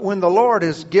When the Lord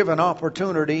is given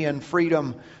opportunity and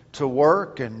freedom to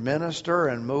work and minister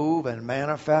and move and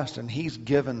manifest, and He's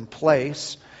given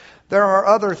place, there are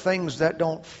other things that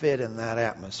don't fit in that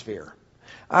atmosphere.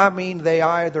 I mean, they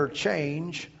either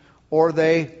change or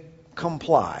they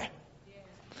comply.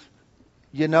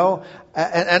 You know,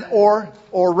 or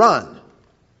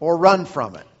run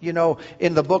from it. You know,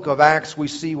 in the book of Acts, we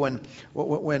see when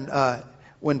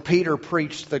Peter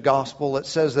preached the gospel, it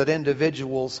says that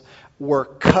individuals were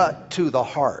cut to the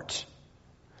heart.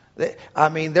 I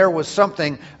mean, there was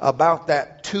something about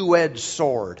that two-edged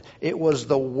sword. It was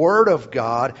the Word of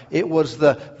God. It was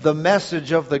the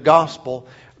message of the gospel.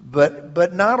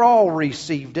 But not all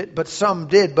received it, but some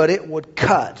did. But it would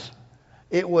cut.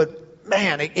 It would,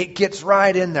 it gets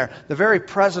right in there. The very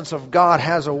presence of God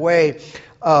has a way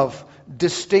of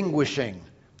distinguishing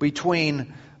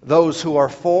between those who are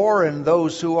for and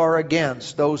those who are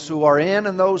against, those who are in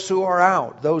and those who are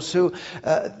out, those who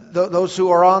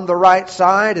are on the right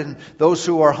side and those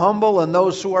who are humble and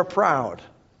those who are proud.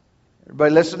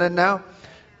 Everybody listening now?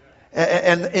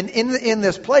 And in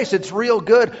this place, it's real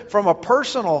good from a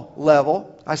personal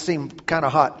level. I seem kind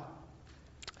of hot.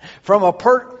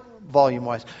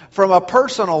 Volume-wise, from a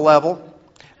personal level,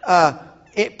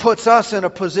 it puts us in a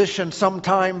position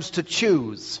sometimes to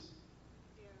choose.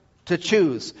 To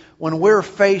choose when we're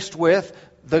faced with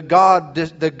the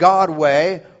God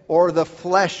way or the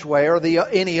flesh way or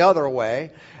any other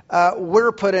way.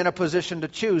 We're put in a position to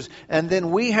choose, and then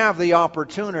we have the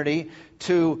opportunity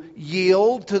to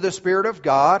yield to the Spirit of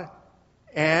God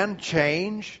and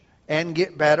change and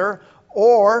get better.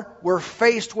 Or we're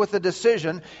faced with a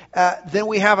decision, then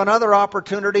we have another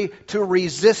opportunity to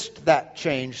resist that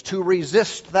change, to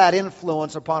resist that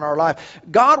influence upon our life.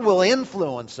 God will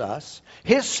influence us.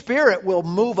 His Spirit will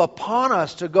move upon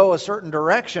us to go a certain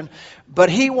direction, but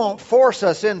He won't force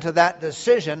us into that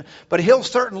decision. But He'll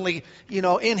certainly,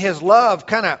 in His love,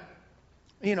 kind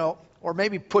of, or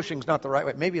maybe pushing's not the right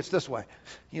way. Maybe it's this way.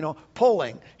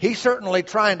 Pulling. He's certainly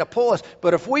trying to pull us.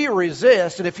 But if we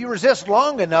resist, and if you resist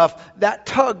long enough, that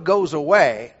tug goes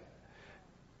away.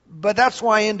 But that's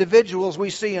why individuals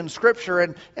we see in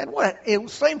Scripture,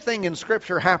 same thing in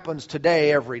Scripture happens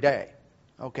today, every day.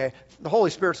 Okay? The Holy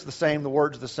Spirit's the same, the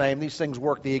Word's the same. These things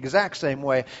work the exact same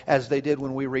way as they did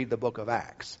when we read the book of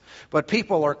Acts. But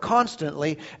people are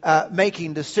constantly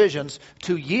making decisions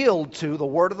to yield to the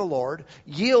Word of the Lord,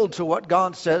 yield to what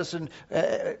God says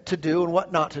to do and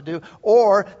what not to do,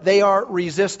 or they are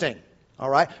resisting. All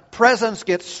right? Presence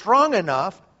gets strong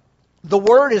enough, the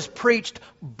Word is preached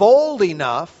bold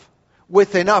enough,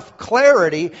 with enough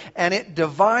clarity, and it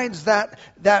divides that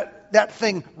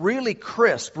thing really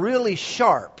crisp, really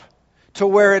sharp, to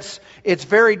where it's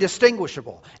very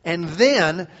distinguishable. And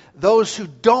then those who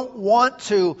don't want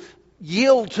to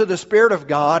yield to the Spirit of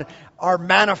God are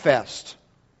manifest.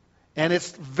 And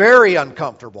it's very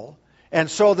uncomfortable.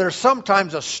 And so there's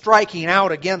sometimes a striking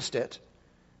out against it.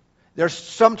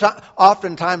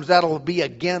 Oftentimes that'll be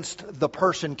against the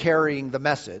person carrying the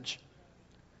message.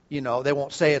 They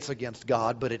won't say it's against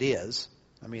God, but it is.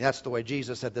 I mean, that's the way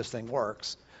Jesus said this thing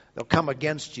works. They'll come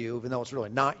against you, even though it's really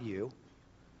not you.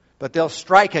 But they'll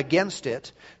strike against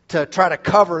it to try to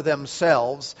cover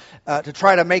themselves, to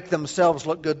try to make themselves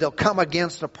look good. They'll come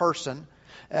against a person.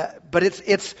 But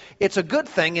it's a good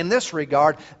thing in this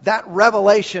regard, that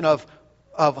revelation of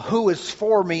who is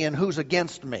for me and who's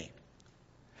against me.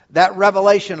 That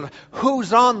revelation of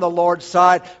who's on the Lord's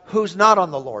side, who's not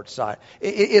on the Lord's side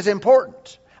is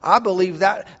important. I believe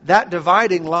that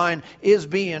dividing line is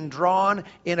being drawn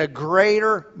in a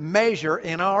greater measure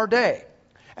in our day.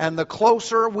 And the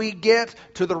closer we get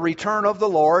to the return of the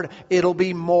Lord, it'll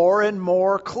be more and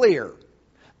more clear.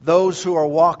 Those who are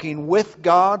walking with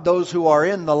God, those who are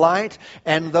in the light,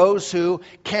 and those who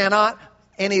cannot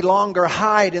any longer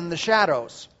hide in the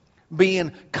shadows,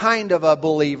 being kind of a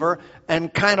believer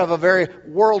and kind of a very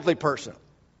worldly person.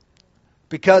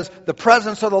 Because the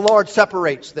presence of the Lord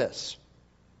separates this.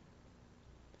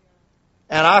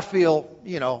 And I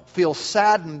feel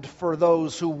saddened for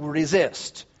those who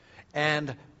resist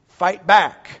and fight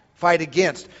back, fight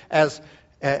against. As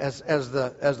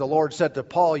the Lord said to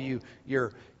Paul,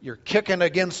 you're kicking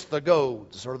against the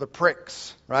goads or the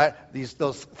pricks, right?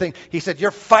 Those things. He said,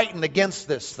 you're fighting against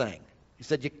this thing. He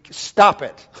said, you stop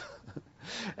it.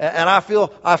 And I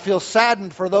feel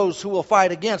saddened for those who will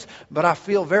fight against, but I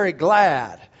feel very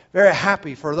glad, very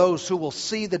happy for those who will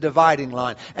see the dividing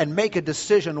line and make a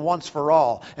decision once for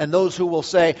all. And those who will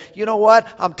say, you know what,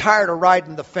 I'm tired of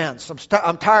riding the fence.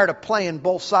 I'm tired of playing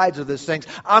both sides of this thing.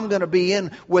 I'm going to be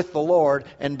in with the Lord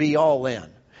and be all in.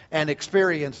 and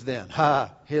experience then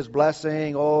His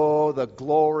blessing, the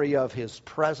glory of His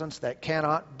presence that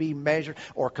cannot be measured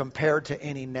or compared to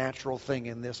any natural thing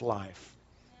in this life.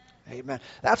 Amen.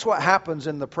 That's what happens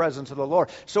in the presence of the Lord.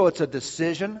 So it's a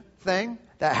decision thing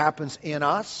that happens in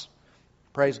us.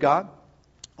 Praise God.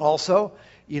 Also,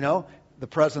 the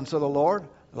presence of the Lord,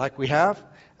 like we have,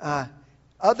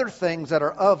 other things that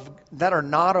are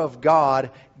not of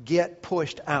God get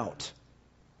pushed out.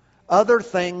 Other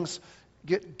things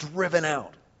get driven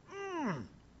out.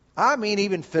 I mean,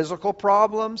 even physical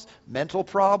problems, mental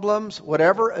problems,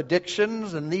 whatever,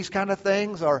 addictions and these kind of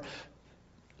things are,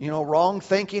 wrong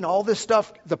thinking, all this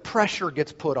stuff, the pressure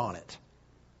gets put on it.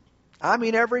 I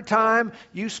mean, every time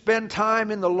you spend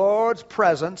time in the Lord's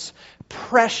presence,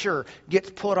 pressure gets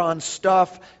put on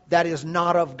stuff that is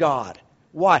not of God.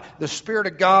 Why? The Spirit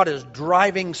of God is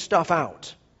driving stuff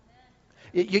out.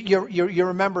 You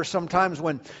remember sometimes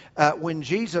when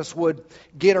Jesus would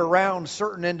get around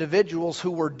certain individuals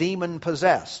who were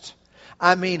demon-possessed.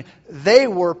 I mean, they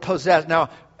were possessed.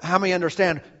 Now, how many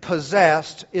understand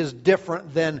possessed is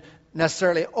different than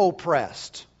necessarily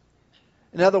oppressed?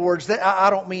 In other words, I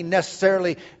don't mean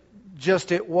necessarily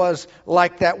just it was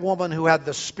like that woman who had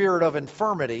the spirit of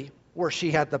infirmity, where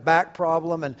she had the back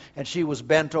problem and she was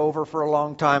bent over for a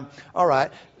long time. All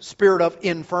right, spirit of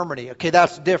infirmity. Okay,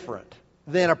 that's different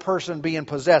than a person being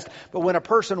possessed. But when a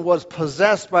person was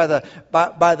possessed by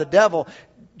the devil,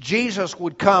 Jesus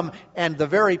would come and the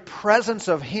very presence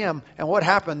of Him, and what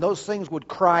happened? Those things would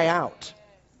cry out.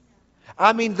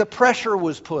 I mean, the pressure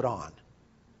was put on.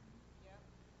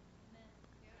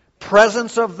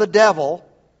 Presence of the devil,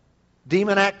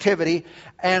 demon activity,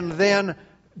 and then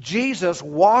Jesus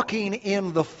walking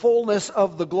in the fullness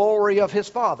of the glory of His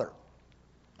Father,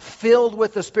 filled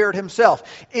with the Spirit Himself,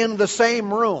 in the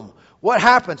same room. What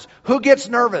happens? Who gets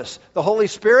nervous? The Holy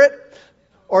Spirit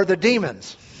or the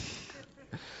demons?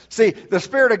 See, the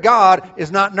Spirit of God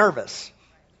is not nervous.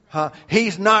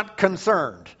 He's not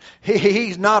concerned.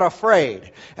 He's not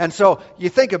afraid. And so you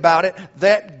think about it,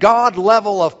 that God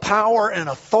level of power and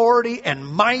authority and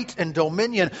might and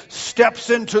dominion steps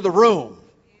into the room.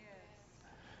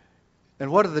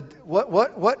 And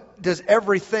what does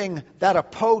everything that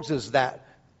opposes that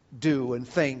do and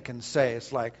think and say?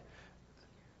 It's like,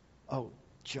 oh,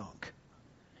 junk.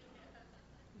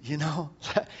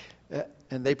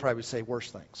 And they probably say worse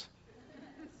things.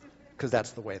 Because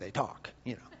that's the way they talk,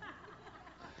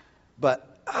 But,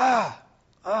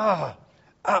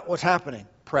 what's happening?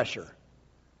 Pressure.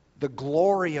 The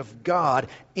glory of God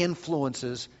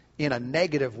influences in a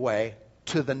negative way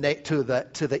to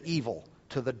the evil,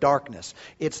 to the darkness.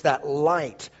 It's that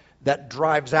light that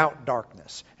drives out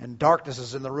darkness. And darkness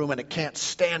is in the room and it can't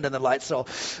stand in the light. So,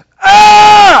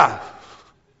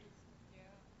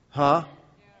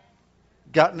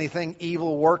 Got anything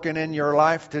evil working in your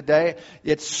life today?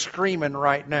 It's screaming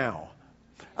right now.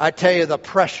 I tell you, the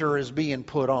pressure is being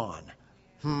put on.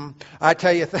 I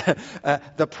tell you,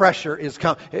 the pressure is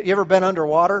coming. You ever been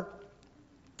underwater?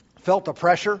 Felt the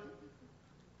pressure?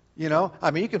 You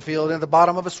can feel it in the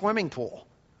bottom of a swimming pool.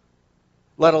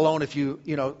 Let alone if you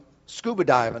scuba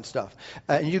dive and stuff.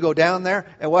 And you go down there,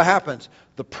 and what happens?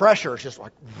 The pressure is just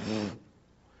like,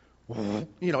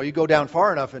 you go down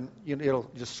far enough, and it'll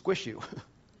just squish you.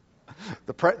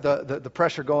 The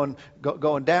pressure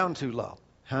going down too low.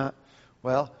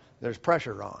 Well, there's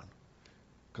pressure on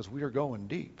because we are going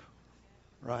deep,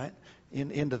 right?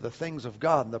 Into the things of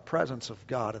God and the presence of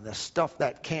God, and the stuff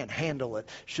that can't handle it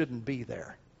shouldn't be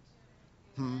there.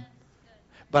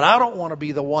 But I don't want to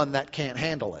be the one that can't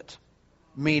handle it.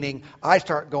 Meaning, I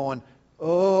start going,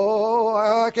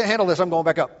 I can't handle this. I'm going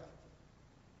back up.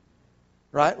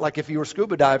 Right? Like if you were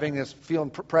scuba diving and feeling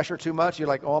pressure too much, you're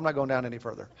like, I'm not going down any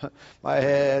further. My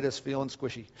head is feeling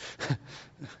squishy.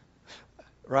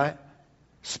 Right?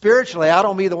 Spiritually, I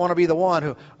don't want to be the one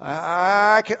who,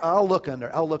 I'll look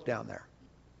down there.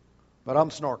 But I'm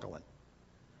snorkeling.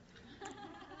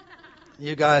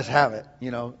 You guys have it.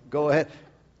 Go ahead.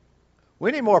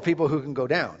 We need more people who can go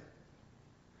down.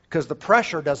 Because the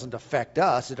pressure doesn't affect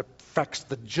us. It affects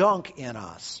the junk in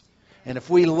us. And if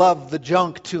we love the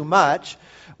junk too much,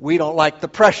 we don't like the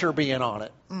pressure being on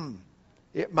it.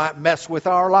 It might mess with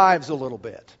our lives a little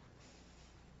bit.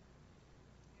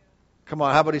 Come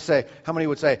on, how many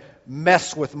would say,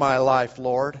 mess with my life,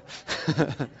 Lord?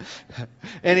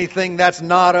 Anything that's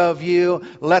not of you,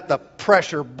 let the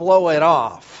pressure blow it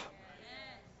off.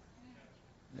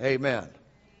 Amen.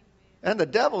 And the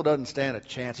devil doesn't stand a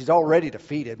chance. He's already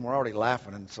defeated, and we're already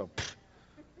laughing, and so...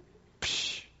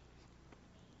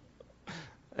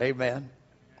 Amen.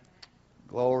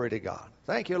 Glory to God.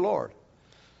 Thank you, Lord.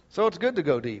 So it's good to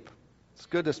go deep. It's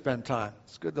good to spend time.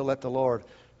 It's good to let the Lord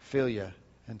fill you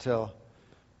until,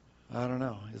 I don't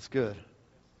know, it's good.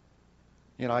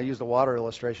 You know, I use the water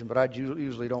illustration, but I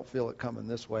usually don't feel it coming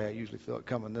this way. I usually feel it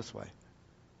coming this way.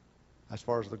 As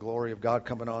far as the glory of God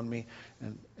coming on me,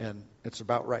 and it's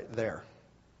about right there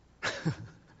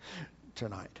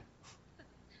tonight.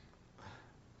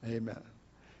 Amen.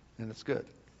 And it's good.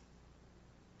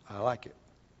 I like it.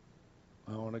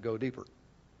 I want to go deeper.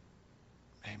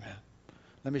 Amen.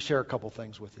 Let me share a couple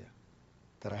things with you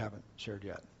that I haven't shared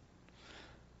yet.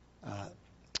 And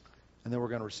then we're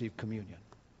going to receive communion.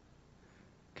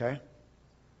 Okay?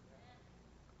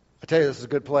 I tell you, this is a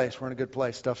good place. We're in a good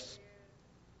place.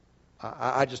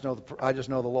 I just know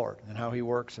the Lord and how He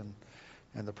works and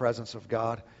the presence of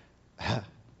God.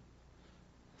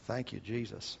 Thank you,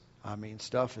 Jesus. I mean,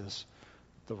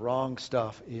 the wrong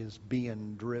stuff is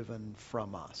being driven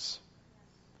from us.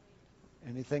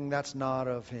 Anything that's not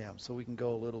of Him, so we can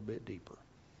go a little bit deeper.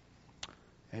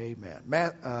 Amen.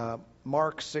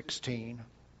 Mark 16.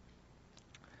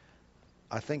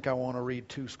 I think I want to read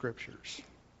 2 scriptures.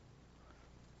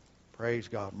 Praise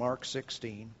God. Mark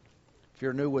 16. If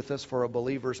you're new with us for a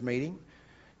believers meeting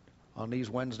on these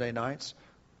Wednesday nights,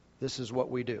 this is what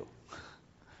we do.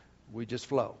 We just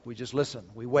flow. We just listen.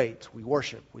 We wait. We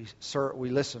worship. We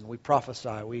listen. We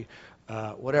prophesy. We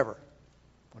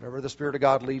whatever the Spirit of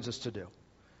God leads us to do,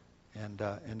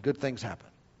 and good things happen.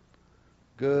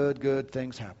 Good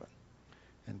things happen,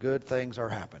 and good things are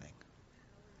happening.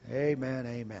 Amen.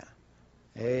 Amen.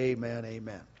 Amen.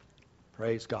 Amen.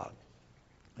 Praise God.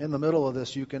 In the middle of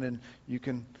this, you can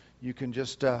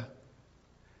just.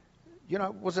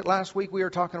 Was it last week we were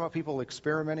talking about people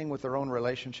experimenting with their own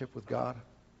relationship with God?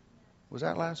 Was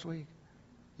that last week?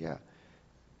 Yeah.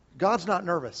 God's not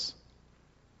nervous.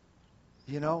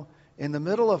 In the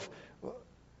middle of,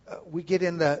 we get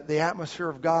in the atmosphere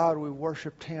of God, we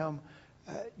worshiped Him.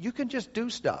 You can just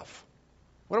do stuff.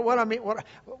 What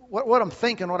I'm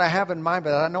thinking, what I have in mind,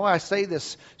 but I know I say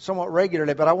this somewhat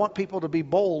regularly, but I want people to be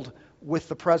bold with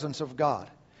the presence of God.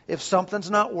 If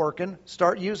something's not working,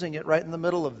 start using it right in the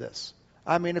middle of this.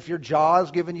 I mean, if your jaw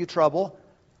is giving you trouble,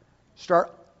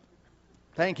 start,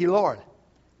 thank you, Lord.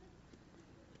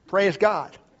 Praise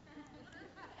God.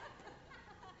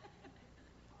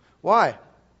 Why?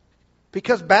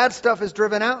 Because bad stuff is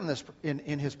driven out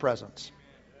in His presence.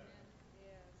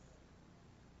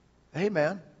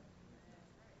 Amen.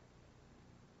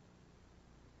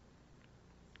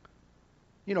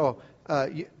 Brother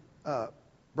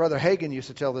Hagin used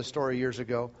to tell this story years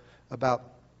ago about,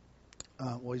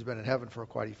 he's been in heaven for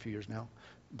quite a few years now,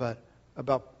 but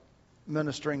about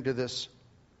ministering to this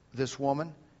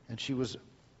woman, and she was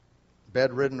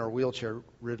bedridden or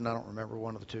wheelchair-ridden, I don't remember,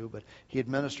 one of the two, but he had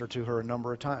ministered to her a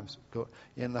number of times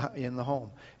in the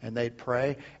home, and they'd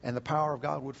pray, and the power of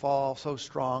God would fall so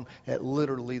strong that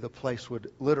literally the place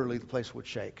would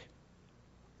shake.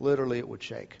 Literally, it would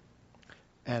shake,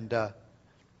 and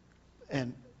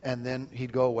then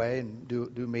he'd go away and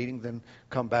do meeting, then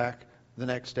come back the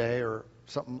next day or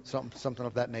something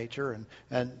of that nature,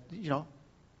 and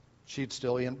she'd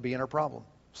still be in her problem,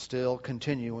 still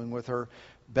continuing with her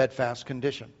bedfast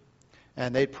condition.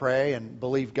 And they'd pray and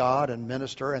believe God and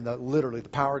minister, and literally the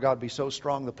power of God would be so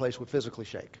strong the place would physically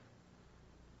shake.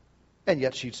 And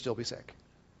yet she'd still be sick.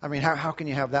 I mean, how can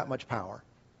you have that much power?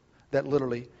 That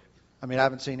literally, I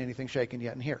haven't seen anything shaken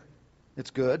yet in here.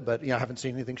 It's good, but I haven't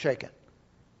seen anything shaken.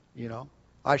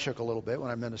 I shook a little bit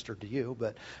when I ministered to you,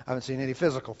 but I haven't seen any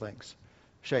physical things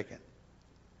shaken.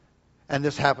 And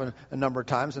this happened a number of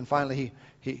times, and finally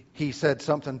he said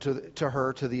something to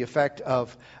her to the effect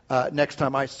of, "Next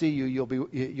time I see you,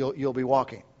 you'll be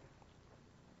walking."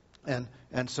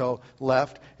 And so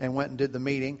left and went and did the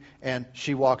meeting, and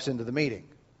she walks into the meeting.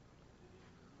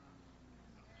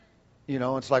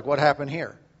 It's like, what happened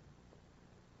here?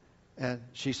 And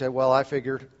she said, "Well, I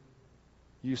figured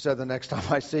you said the next time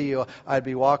I see you, I'd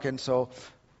be walking, so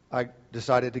I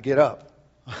decided to get up."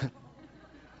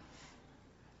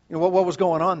 What was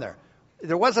going on there?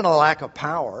 There wasn't a lack of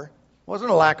power. It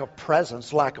wasn't a lack of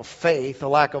presence, lack of faith, a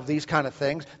lack of these kind of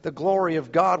things. The glory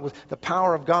of God, the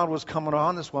power of God was coming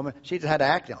on this woman. She just had to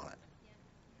act on it.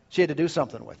 She had to do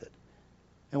something with it.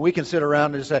 And we can sit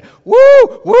around and just say,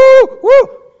 "Woo, woo, woo,"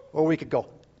 or we could go.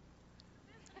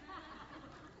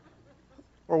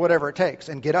 Or whatever it takes,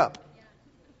 and get up.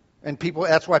 And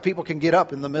that's why people can get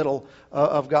up in the middle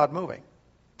of God moving.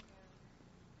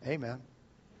 Amen.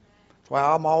 That's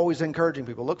why I'm always encouraging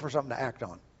people, look for something to act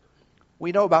on.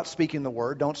 We know about speaking the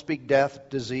word. Don't speak death,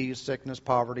 disease, sickness,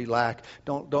 poverty, lack.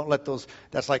 Don't let those,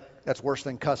 that's worse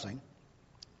than cussing.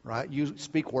 Right? You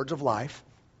speak words of life.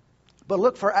 But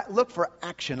look for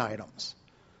action items.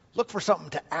 Look for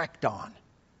something to act on.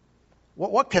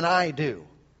 What can I do?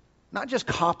 Not just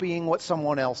copying what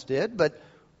someone else did, but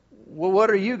what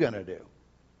are you going to do?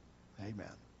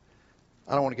 Amen.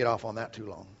 I don't want to get off on that too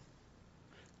long.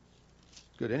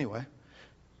 Good anyway.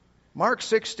 Mark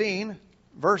 16,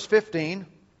 verse 15.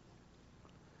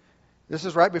 This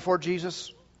is right before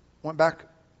Jesus went back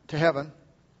to heaven.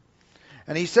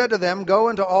 And he said to them, go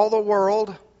into all the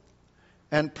world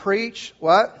and preach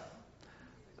what?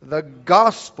 The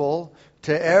gospel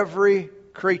to every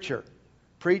creature.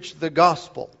 Preach the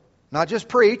gospel. Not just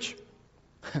preach.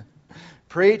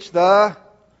 Preach the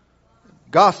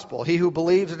gospel. He who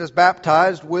believes and is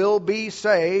baptized will be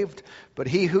saved, but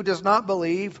he who does not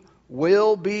believe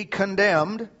will be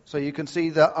condemned. So you can see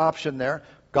the option there.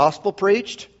 Gospel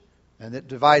preached, and it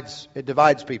divides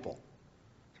people.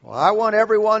 Well, I want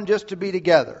everyone just to be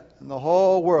together in the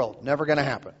whole world. Never going to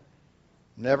happen.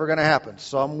 Never going to happen.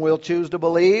 Some will choose to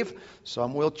believe.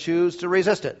 Some will choose to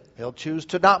resist it. They'll choose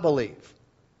to not believe.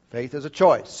 Faith is a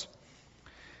choice.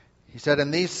 He said,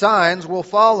 and these signs will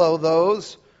follow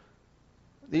those.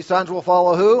 These signs will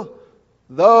follow who?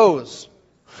 Those.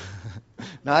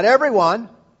 Not everyone.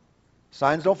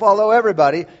 Signs don't follow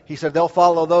everybody. He said they'll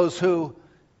follow those who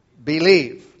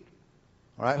believe.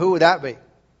 All right, who would that be?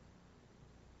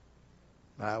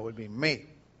 That would be me.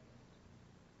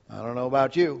 I don't know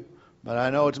about you, but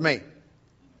I know it's me.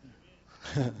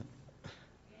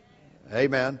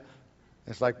 Amen.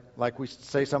 It's like we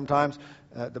say sometimes,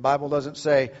 the Bible doesn't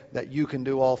say that you can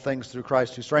do all things through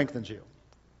Christ who strengthens you.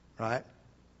 Right?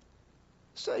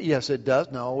 So, yes, it does.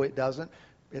 No, it doesn't.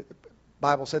 The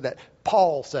Bible said that.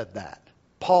 Paul said that.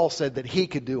 Paul said that he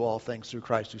could do all things through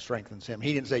Christ who strengthens him.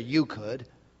 He didn't say you could.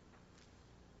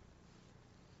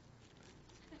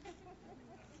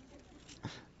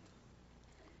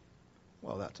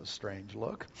 Well, that's a strange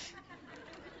look.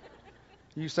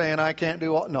 You saying I can't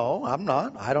do all? No, I'm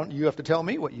not. I don't. You have to tell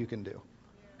me what you can do.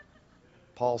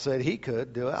 Paul said he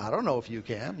could do it. I don't know if you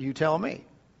can. You tell me.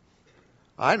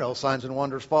 I know signs and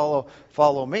wonders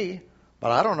follow me,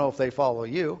 but I don't know if they follow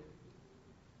you.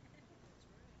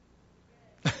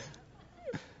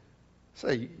 So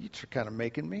you're kind of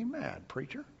making me mad,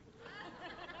 preacher.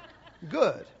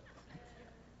 Good.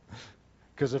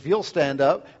 Because if you'll stand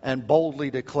up and boldly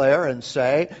declare and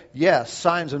say, yes,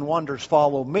 signs and wonders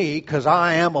follow me because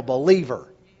I am a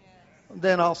believer,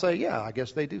 then I'll say, yeah, I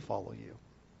guess they do follow you.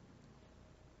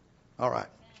 All right.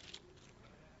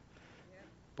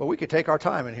 Well, we could take our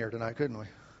time in here tonight, couldn't we?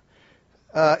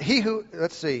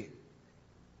 Let's see.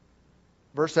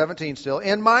 Verse 17 still.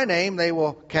 In my name they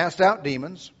will cast out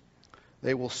demons.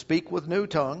 They will speak with new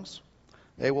tongues.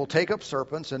 They will take up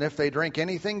serpents. And if they drink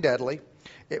anything deadly,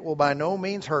 it will by no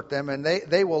means hurt them. And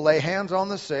they will lay hands on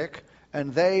the sick,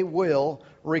 and they will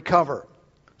recover.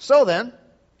 So then,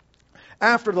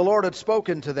 after the Lord had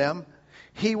spoken to them,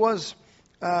 he was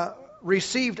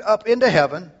received up into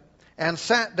heaven and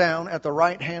sat down at the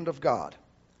right hand of God.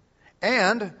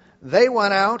 And they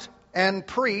went out and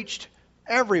preached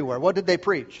everywhere. What did they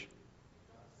preach?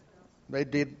 They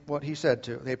did what he said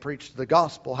to. They preached the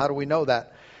gospel. How do we know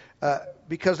that?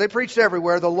 Because they preached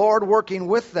everywhere, the Lord working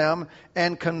with them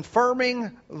and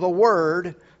confirming the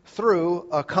word through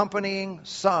accompanying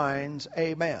signs.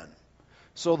 Amen.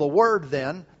 So the word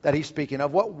then that he's speaking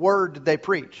of, what word did they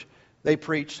preach? They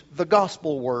preached the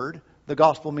gospel word. The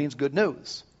gospel means good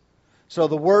news. So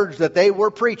the words that they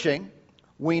were preaching,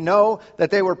 we know that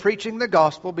they were preaching the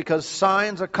gospel because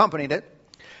signs accompanied it.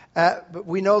 But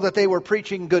we know that they were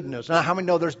preaching good news. Now, how many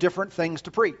know there's different things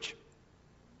to preach?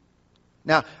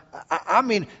 Now, I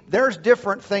mean, there's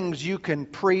different things you can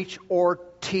preach or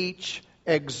teach,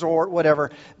 exhort,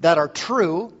 whatever, that are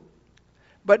true,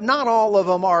 but not all of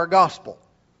them are gospel.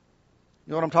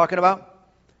 You know what I'm talking about?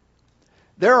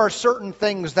 There are certain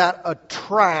things that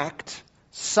attract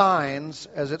signs,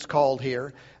 as it's called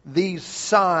here. These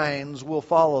signs will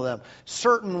follow them.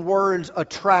 Certain words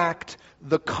attract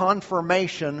the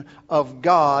confirmation of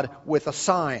God with a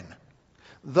sign.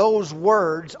 Those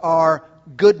words are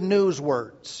good news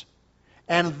words.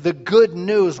 And the good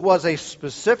news was a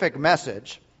specific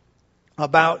message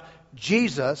about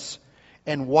Jesus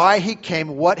and why he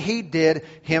came, what he did,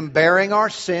 him bearing our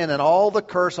sin and all the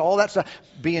curse, all that stuff,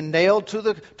 being nailed to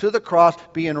the cross,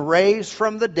 being raised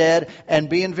from the dead, and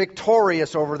being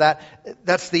victorious over that.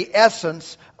 That's the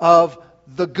essence of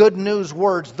the good news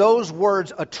words. Those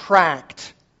words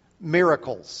attract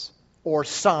miracles or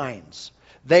signs.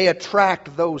 They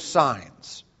attract those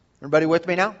signs. Everybody with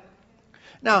me now?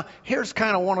 Now, here's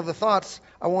kind of one of the thoughts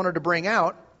I wanted to bring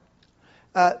out.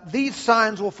 These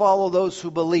signs will follow those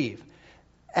who believe.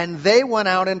 And they went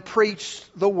out and preached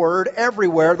the word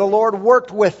everywhere. The Lord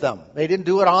worked with them. They didn't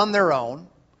do it on their own.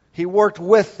 He worked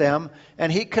with them,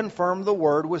 and He confirmed the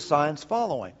word with signs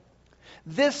following.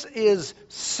 This is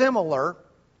similar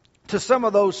to some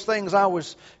of those things I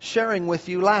was sharing with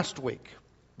you last week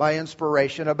by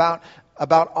inspiration about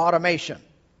automation.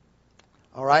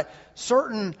 All right?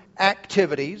 Certain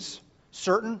activities,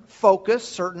 certain focus,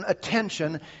 certain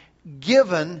attention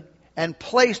given and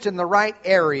placed in the right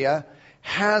area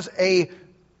has an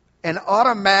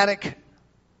automatic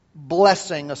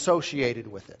blessing associated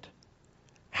with it.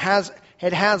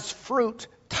 It has fruit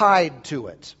tied to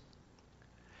it.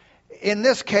 In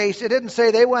this case, it didn't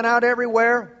say they went out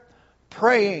everywhere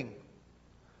praying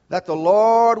that the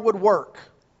Lord would work,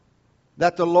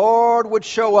 that the Lord would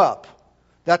show up,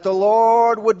 that the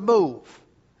Lord would move.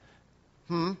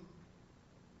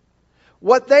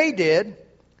 What they did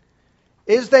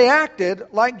is they acted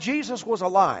like Jesus was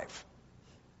alive,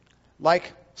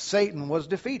 like Satan was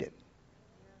defeated.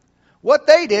 What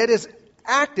they did is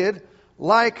acted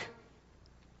like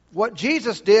what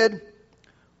Jesus did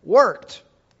worked.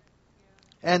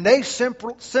 And they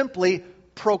simply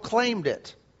proclaimed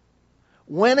it.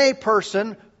 When a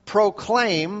person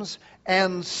proclaims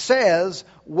and says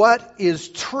what is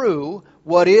true,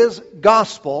 what is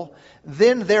gospel,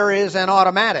 then there is an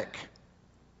automatic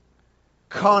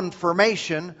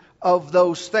confirmation of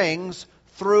those things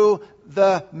through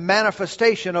the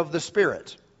manifestation of the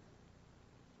Spirit.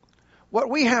 What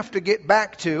we have to get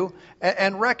back to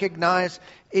and recognize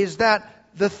is that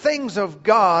the things of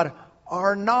God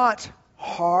are not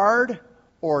hard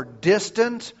or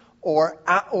distant or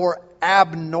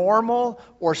abnormal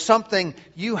or something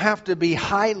you have to be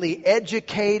highly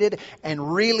educated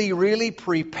and really, really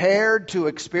prepared to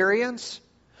experience.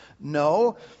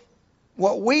 No.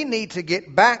 What we need to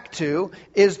get back to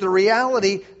is the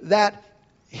reality that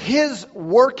His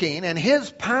working and His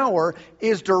power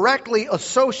is directly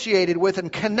associated with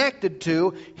and connected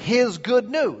to His good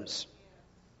news.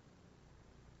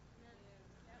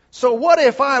 So what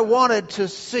if I wanted to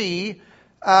see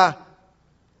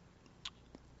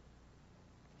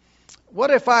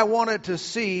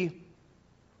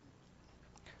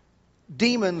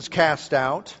demons cast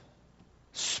out,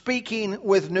 speaking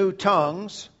with new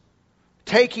tongues,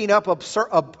 taking up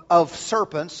of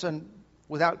serpents, and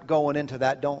without going into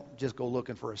that, don't just go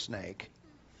looking for a snake.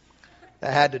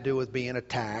 That had to do with being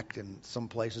attacked in some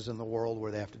places in the world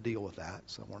where they have to deal with that.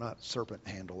 So we're not serpent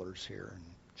handlers here.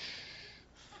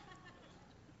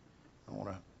 I want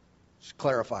to just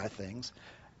clarify things.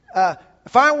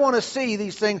 If I want to see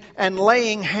these things and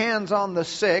laying hands on the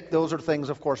sick, those are things,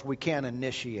 of course, we can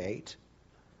initiate.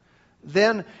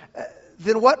 Then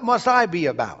what must I be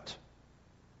about?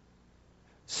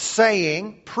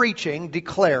 Saying, preaching,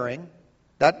 declaring.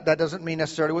 That doesn't mean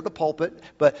necessarily with the pulpit,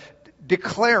 but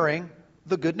declaring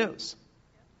the good news.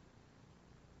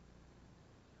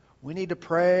 We need to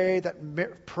pray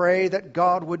that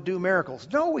God would do miracles.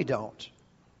 No, we don't.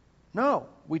 No,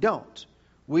 we don't.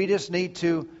 We just need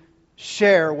to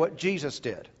share what Jesus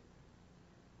did.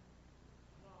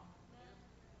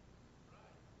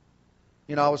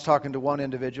 You know, I was talking to one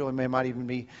individual, and might even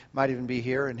be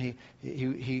here, and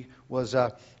he was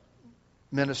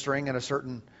ministering in a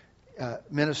certain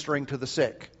ministering to the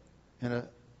sick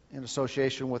in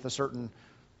association with a certain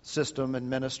system and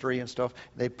ministry and stuff.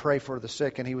 They pray for the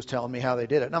sick, and he was telling me how they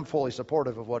did it. And I'm fully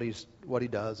supportive of what he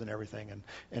does and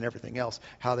everything else,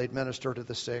 how they minister to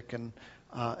the sick and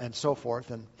so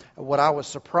forth. And what I was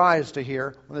surprised to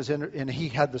hear, and he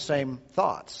had the same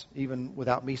thoughts, even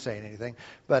without me saying anything,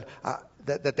 but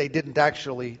that they didn't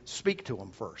actually speak to him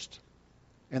first,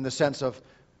 in the sense of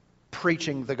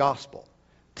preaching the gospel,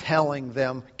 telling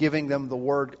them, giving them the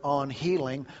word on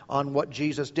healing, on what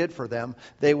Jesus did for them.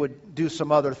 They would do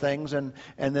some other things, and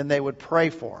then they would pray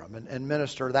for them and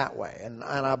minister that way. And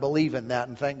I believe in that,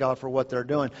 and thank God for what they're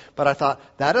doing. But I thought,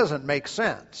 that doesn't make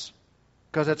sense.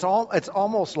 Because it's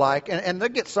almost like, and they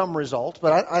get some results,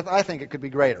 but I think it could be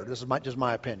greater. This is just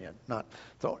my opinion, not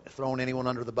throwing anyone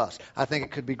under the bus. I think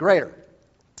it could be greater.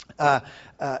 I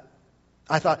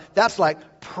thought, that's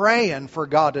like praying for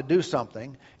God to do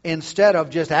something instead of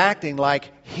just acting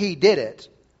like He did it.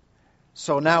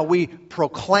 So now we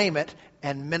proclaim it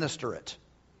and minister it.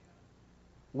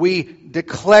 We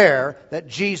declare that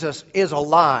Jesus is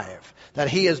alive, that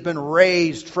He has been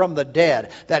raised from the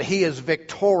dead, that He is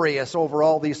victorious over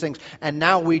all these things, and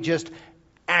now we just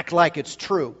act like it's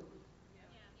true.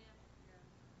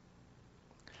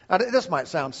 Now, this might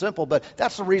sound simple, but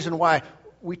that's the reason why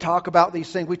we talk about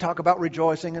these things. We talk about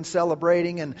rejoicing and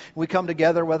celebrating, and we come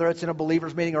together, whether it's in a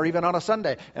believer's meeting or even on a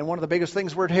Sunday. And one of the biggest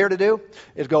things we're here to do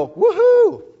is go,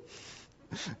 woohoo!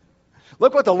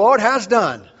 Look what the Lord has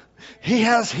done. He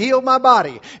has healed my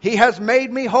body. He has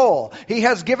made me whole. He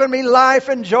has given me life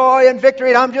and joy and victory,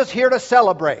 and I'm just here to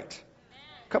celebrate.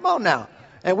 Come on now.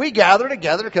 And we gather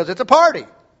together because it's a party.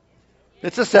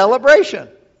 It's a celebration.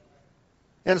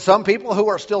 And some people who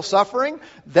are still suffering,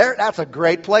 that's a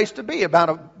great place to be,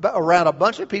 around a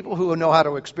bunch of people who know how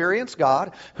to experience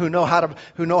God, who know how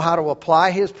to apply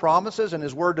His promises and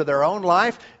His Word to their own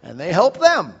life, and they help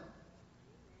them.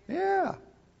 Yeah.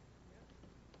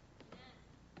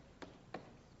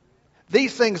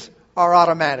 These things are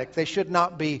automatic. They should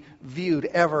not be viewed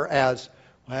ever as,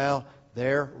 well,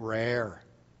 they're rare.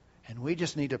 And we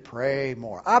just need to pray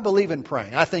more. I believe in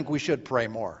praying. I think we should pray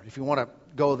more. If you want to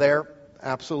go there,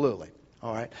 absolutely.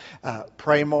 All right.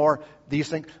 Pray more, these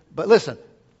things. But listen,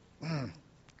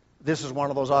 this is one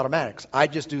of those automatics. I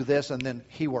just do this and then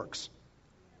He works.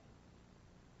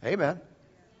 Amen.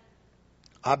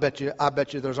 I bet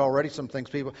you there's already some things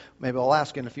people, maybe I'll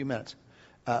ask in a few minutes.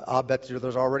 I'll bet you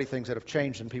there's already things that have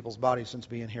changed in people's bodies since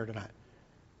being here tonight.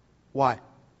 Why?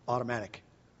 Automatic.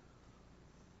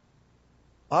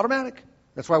 Automatic.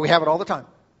 That's why we have it all the time.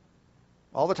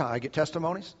 All the time. I get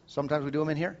testimonies. Sometimes we do them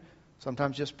in here.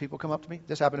 Sometimes just people come up to me.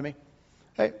 This happened to me.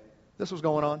 Hey, this was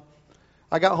going on.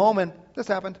 I got home and this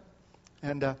happened.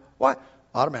 And what?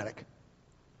 Automatic.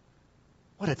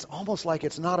 What? It's almost like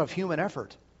it's not of human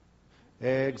effort.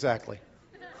 Exactly.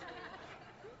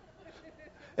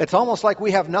 It's almost like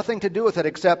we have nothing to do with it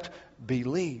except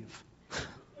believe.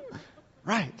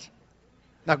 Right.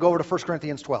 Now go over to 1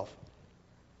 Corinthians 12.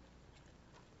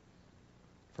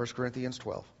 1 Corinthians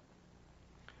 12.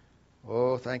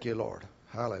 Oh, thank you, Lord.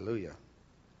 Hallelujah.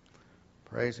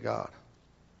 Praise God.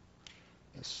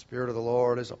 The Spirit of the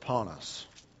Lord is upon us.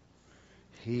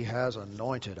 He has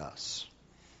anointed us.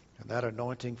 And that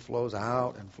anointing flows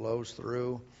out and flows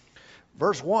through.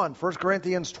 Verse 1, 1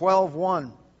 Corinthians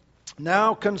 12:1.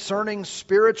 Now concerning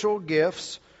spiritual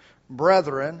gifts,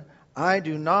 brethren, I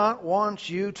do not want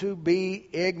you to be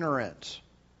ignorant.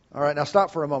 All right, now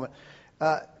stop for a moment.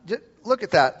 Just look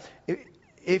at that.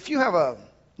 If you have a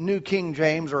New King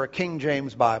James or a King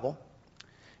James Bible,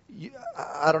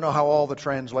 I don't know how all the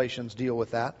translations deal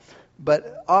with that,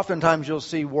 but oftentimes you'll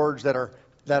see words that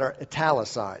are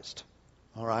italicized.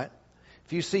 All right?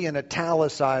 If you see an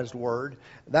italicized word,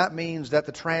 that means that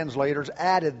the translators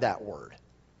added that word.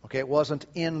 Okay, it wasn't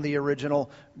in the original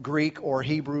Greek or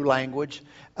Hebrew language.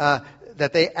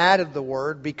 That they added the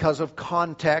word because of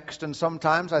context, and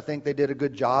sometimes I think they did a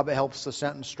good job. It helps the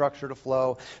sentence structure to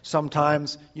flow.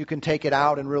 Sometimes you can take it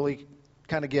out and really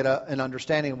kind of get an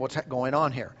understanding of what's going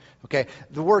on here. Okay,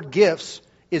 the word gifts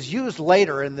is used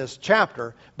later in this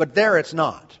chapter, but there it's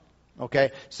not.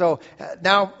 Okay, so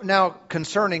now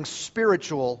concerning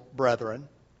spiritual brethren,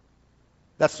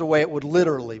 that's the way it would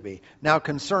literally be. Now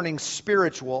concerning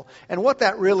spiritual, and what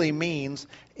that really means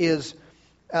is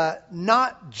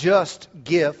not just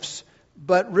gifts,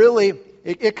 but really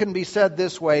it can be said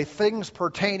this way: things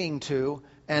pertaining to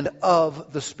and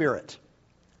of the Spirit.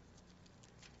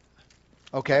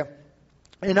 Okay?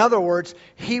 In other words,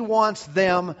 he wants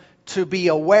them to be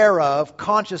aware of,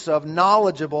 conscious of,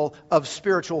 knowledgeable of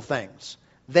spiritual things.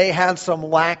 They had some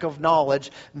lack of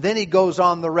knowledge. Then he goes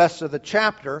on the rest of the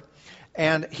chapter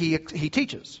and he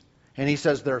teaches. And he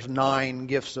says there's 9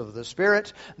 gifts of the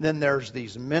Spirit. Then there's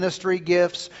these ministry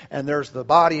gifts. And there's the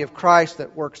body of Christ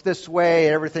that works this way.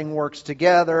 Everything works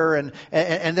together. And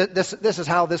this is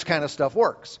how this kind of stuff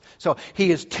works. So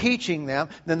he is teaching them.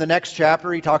 Then the next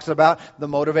chapter he talks about the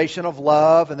motivation of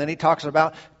love. And then he talks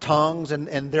about tongues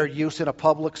and their use in a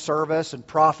public service and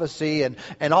prophecy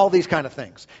and all these kind of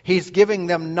things. He's giving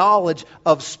them knowledge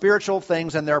of spiritual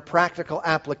things and their practical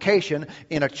application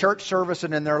in a church service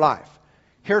and in their life.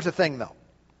 Here's the thing, though.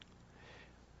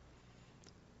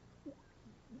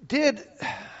 Did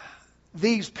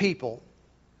these people,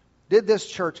 did this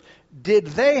church, did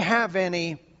they have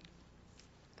any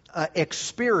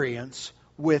experience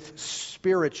with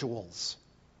spirituals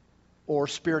or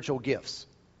spiritual gifts?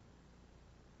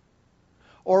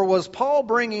 Or was Paul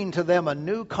bringing to them a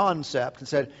new concept and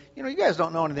said, you guys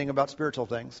don't know anything about spiritual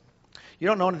things. You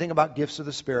don't know anything about gifts of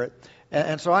the Spirit.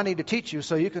 And so I need to teach you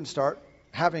so you can start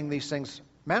having these things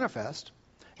manifest,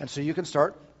 and so you can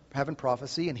start having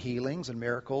prophecy and healings and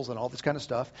miracles and all this kind of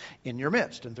stuff in your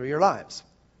midst and through your lives.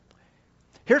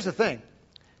 Here's the thing.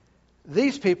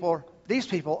 These people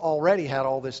already had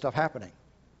all this stuff happening.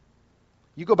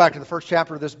 You go back to the first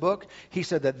chapter of this book, he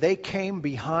said that they came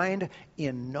behind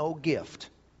in no gift.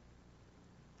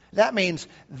 That means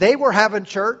they were having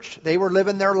church. They were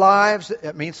living their lives.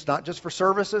 It means not just for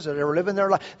services. They were living their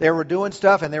life. They were doing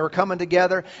stuff, and they were coming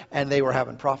together, and they were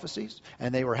having prophecies,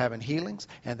 and they were having healings,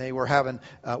 and they were having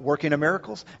working of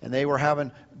miracles, and they were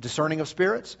having discerning of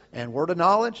spirits, and word of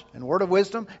knowledge, and word of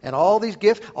wisdom, and all these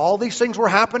gifts. All these things were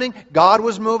happening. God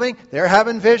was moving. They're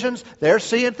having visions. They're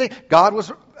seeing things. God was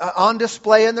on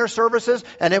display in their services,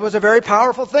 and it was a very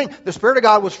powerful thing. The Spirit of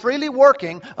God was freely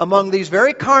working among these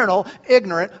very carnal,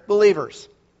 ignorant believers.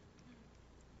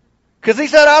 Because He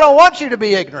said, I don't want you to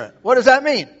be ignorant. What does that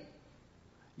mean?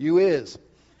 You is.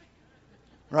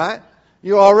 Right?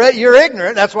 You're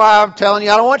ignorant. That's why I'm telling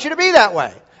you I don't want you to be that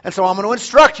way. And so I'm going to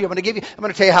instruct you. I'm going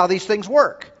to tell you how these things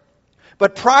work.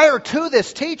 But prior to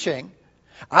this teaching,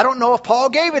 I don't know if Paul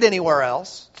gave it anywhere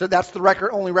else. So that's the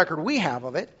only record we have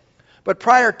of it. But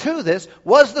prior to this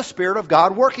was the Spirit of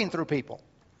God working through people.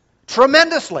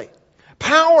 Tremendously,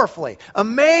 powerfully,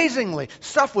 amazingly.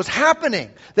 Stuff was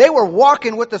happening. They were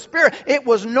walking with the Spirit. It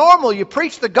was normal. You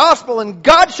preach the gospel and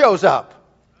God shows up.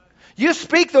 You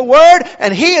speak the word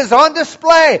and He is on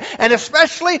display. And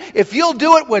especially if you'll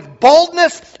do it with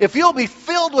boldness, if you'll be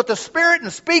filled with the Spirit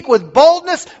and speak with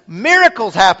boldness,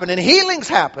 miracles happen and healings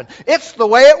happen. It's the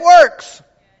way it works.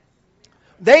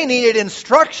 They needed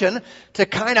instruction to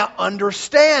kind of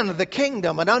understand the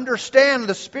kingdom and understand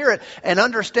the Spirit and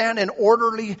understand an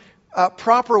orderly,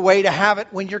 proper way to have it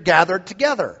when you're gathered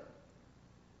together.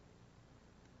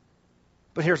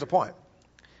 But here's the point.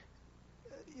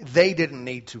 They didn't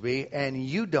need to be, and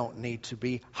you don't need to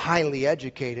be, highly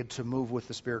educated to move with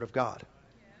the Spirit of God.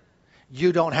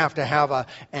 You don't have to have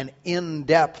an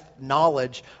in-depth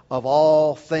knowledge of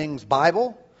all things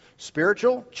Bible,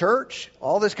 spiritual, church,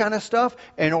 all this kind of stuff,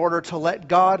 in order to let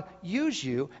God use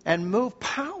you and move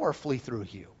powerfully through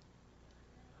you.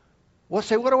 We'll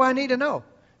say, what do I need to know?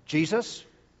 Jesus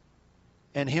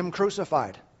and Him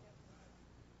crucified.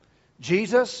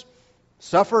 Jesus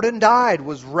suffered and died,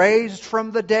 was raised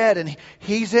from the dead, and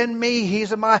He's in me,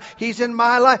 He's in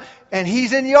my life, and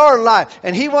He's in your life,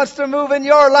 and He wants to move in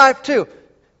your life too.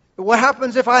 What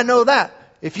happens if I know that?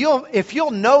 If you'll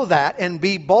know that and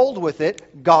be bold with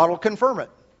it, God will confirm it.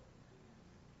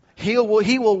 He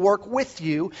will work with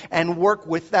you and work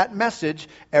with that message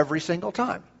every single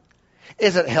time.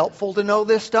 Is it helpful to know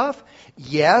this stuff?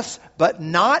 Yes, but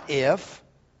not if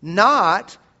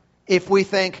we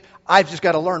think, I've just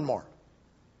got to learn more.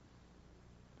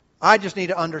 I just need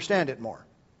to understand it more.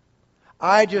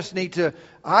 I just need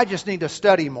to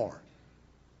study more.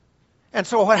 And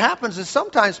so what happens is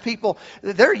sometimes people,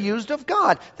 they're used of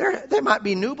God. They might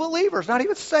be new believers, not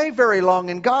even saved very long,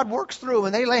 and God works through them,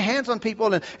 and they lay hands on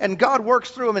people, and God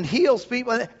works through them and heals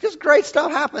people, and just great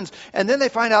stuff happens. And then they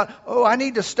find out, I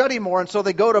need to study more, and so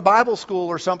they go to Bible school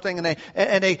or something,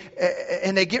 and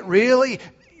they get really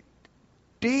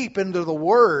deep into the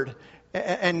Word,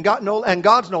 and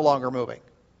God's no longer moving.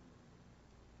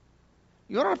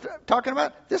 You know what I'm talking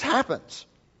about? This happens.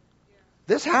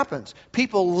 This happens.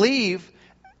 People leave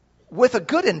with a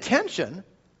good intention,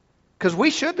 because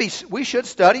we should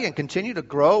study and continue to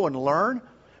grow and learn,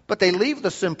 but they leave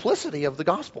the simplicity of the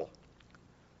gospel.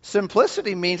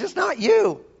 Simplicity means it's not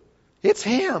you, it's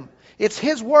Him. It's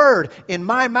His word in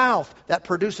my mouth that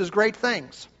produces great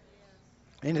things.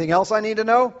 Anything else I need to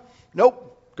know? Nope.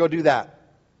 Go do that.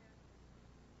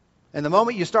 And the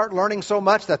moment you start learning so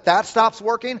much that stops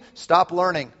working, stop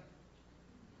learning.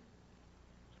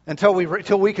 Until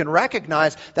we can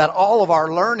recognize that all of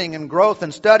our learning and growth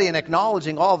and study and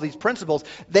acknowledging all of these principles,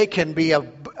 they can be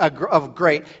of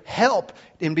great help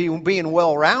in being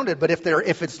well-rounded. But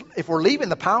if we're leaving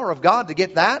the power of God to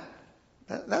get that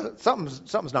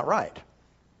something's not right.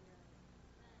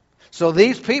 So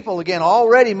these people, again,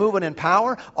 already moving in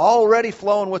power, already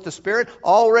flowing with the Spirit,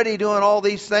 already doing all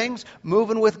these things,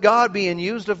 moving with God, being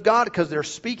used of God because they're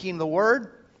speaking the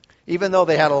Word. Even though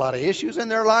they had a lot of issues in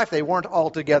their life, they weren't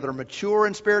altogether mature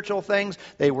in spiritual things.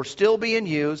 They were still being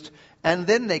used, and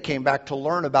then they came back to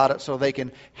learn about it so they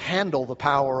can handle the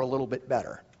power a little bit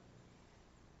better.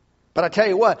 But I tell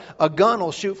you what, a gun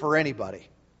will shoot for anybody.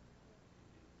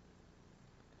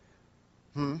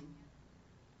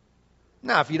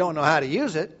 Now, if you don't know how to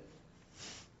use it,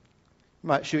 you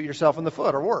might shoot yourself in the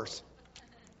foot or worse.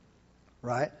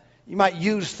 Right? You might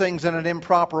use things in an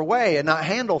improper way and not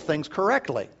handle things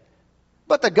correctly.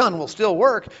 But the gun will still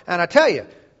work. And I tell you,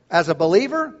 as a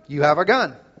believer, you have a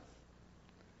gun.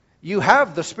 You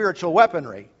have the spiritual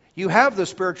weaponry. You have the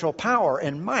spiritual power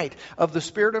and might of the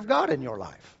Spirit of God in your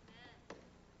life.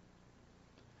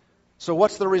 So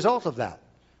what's the result of that?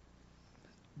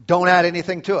 Don't add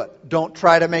anything to it. Don't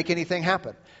try to make anything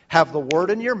happen. Have the Word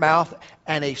in your mouth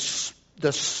and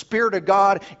the Spirit of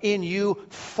God in you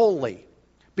fully.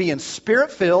 Being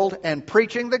Spirit-filled and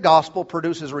preaching the gospel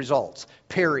produces results.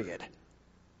 Period.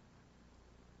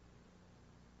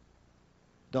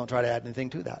 Don't try to add anything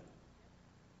to that.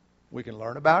 We can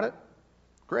learn about it.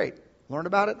 Great. Learn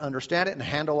about it, understand it, and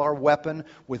handle our weapon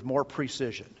with more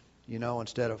precision.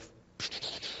 Instead of,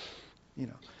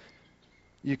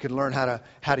 you can learn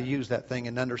how to use that thing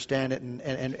and understand it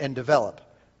and develop.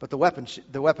 But the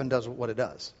weapon does what it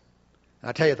does. And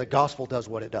I tell you, the gospel does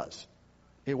what it does.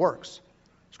 It works.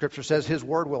 Scripture says His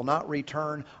word will not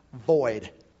return void,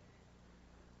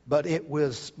 but it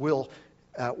will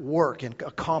work and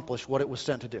accomplish what it was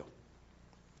sent to do.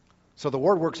 So the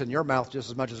word works in your mouth just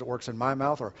as much as it works in my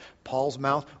mouth or Paul's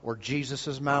mouth or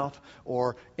Jesus' mouth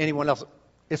or anyone else.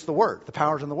 It's the word. The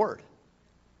power's in the word.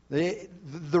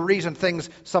 The reason things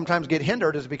sometimes get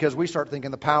hindered is because we start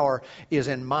thinking the power is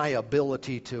in my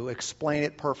ability to explain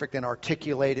it perfect and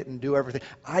articulate it and do everything.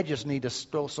 I just need to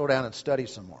slow down and study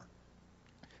some more.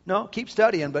 No, keep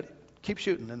studying, but keep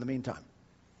shooting in the meantime.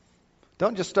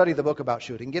 Don't just study the book about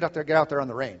shooting. Get out there on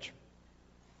the range.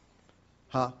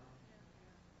 Huh?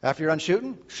 After you're done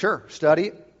shooting, sure, study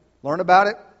it, learn about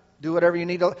it, do whatever you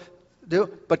need to do,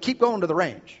 but keep going to the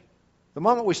range. The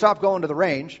moment we stop going to the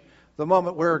range, the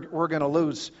moment we're going to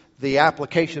lose the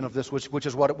application of this, which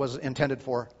is what it was intended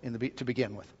for to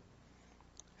begin with.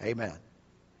 Amen.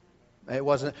 It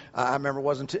wasn't. I remember it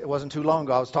wasn't too long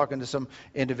ago. I was talking to some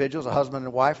individuals, a husband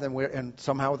and wife, and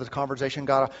somehow the conversation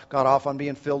got off on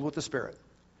being filled with the Spirit,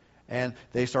 and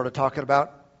they started talking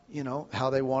about how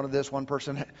they wanted this. One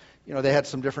person, they had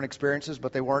some different experiences,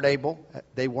 but they weren't able.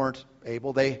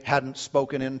 They hadn't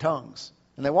spoken in tongues,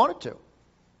 and they wanted to.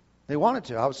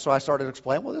 So I started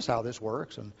explaining, well, this is how this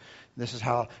works, and this is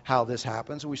how this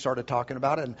happens. And we started talking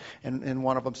about it, and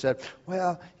one of them said,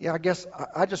 well, yeah, I guess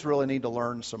I just really need to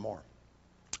learn some more.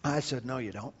 I said, no,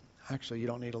 you don't. Actually, you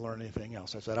don't need to learn anything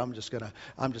else. I said, I'm just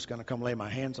gonna come lay my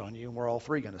hands on you, and we're all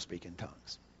three going to speak in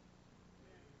tongues.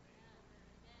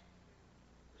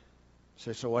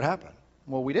 So what happened?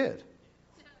 Well, we did.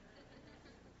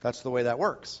 That's the way that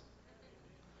works.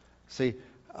 See,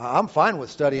 I'm fine with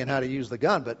studying how to use the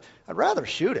gun, but I'd rather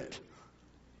shoot it.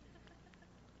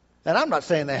 And I'm not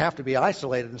saying they have to be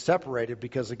isolated and separated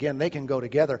because, again, they can go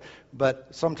together.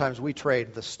 But sometimes we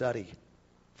trade the study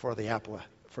for the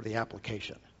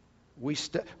application. We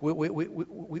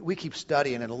keep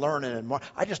studying and learning and more.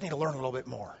 I just need to learn a little bit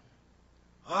more.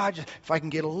 If I can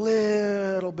get a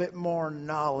little bit more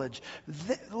knowledge,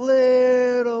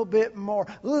 little bit more,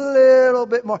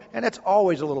 and it's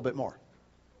always a little bit more.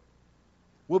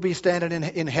 We'll be standing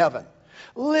in heaven.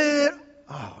 Oh,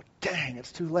 dang,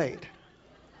 it's too late.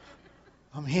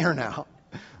 I'm here now.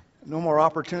 No more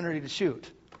opportunity to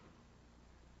shoot.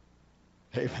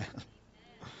 Amen.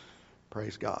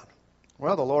 Praise God.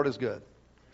 Well, the Lord is good.